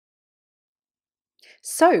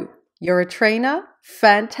So, you're a trainer?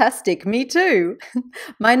 Fantastic, me too.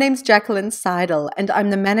 My name's Jacqueline Seidel, and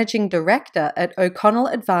I'm the Managing Director at O'Connell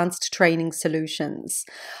Advanced Training Solutions.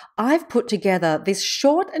 I've put together this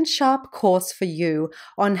short and sharp course for you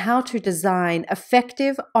on how to design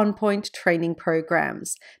effective on-point training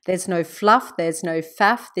programs. There's no fluff, there's no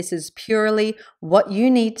faff. This is purely what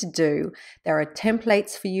you need to do. There are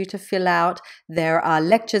templates for you to fill out. There are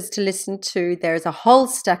lectures to listen to. There's a whole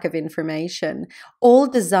stack of information, all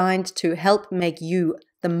designed to help make you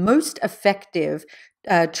the most effective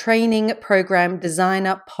training program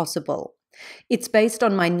designer possible. It's based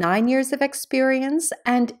on my 9 years of experience,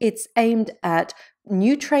 and it's aimed at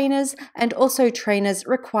new trainers and also trainers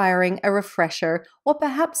requiring a refresher or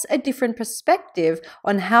perhaps a different perspective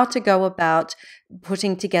on how to go about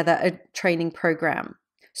putting together a training program.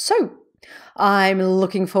 So, I'm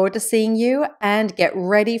looking forward to seeing you, and get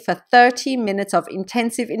ready for 30 minutes of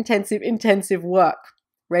intensive work.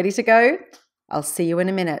 Ready to go? I'll see you in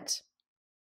a minute.